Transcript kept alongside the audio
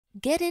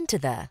Get into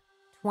the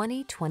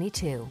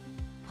 2022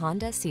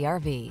 Honda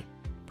CR-V.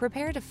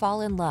 Prepare to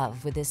fall in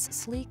love with this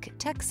sleek,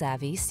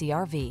 tech-savvy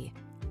CR-V.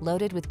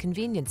 Loaded with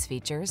convenience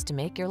features to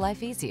make your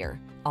life easier,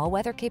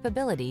 all-weather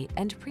capability,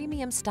 and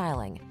premium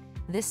styling,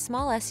 this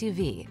small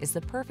SUV is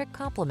the perfect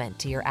complement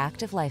to your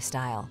active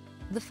lifestyle.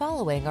 The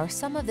following are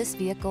some of this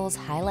vehicle's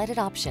highlighted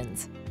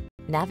options: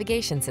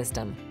 navigation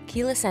system,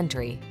 keyless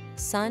entry,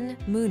 sun,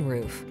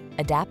 moonroof,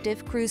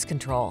 adaptive cruise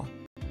control,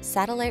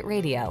 satellite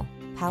radio,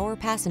 power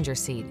passenger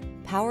seat,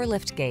 power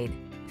liftgate,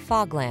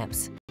 fog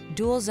lamps,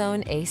 dual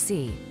zone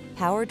AC,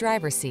 power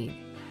driver seat.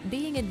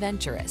 Being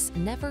adventurous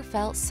never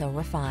felt so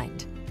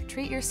refined.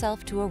 Treat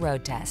yourself to a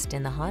road test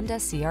in the Honda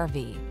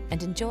CR-V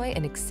and enjoy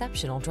an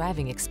exceptional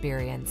driving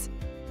experience.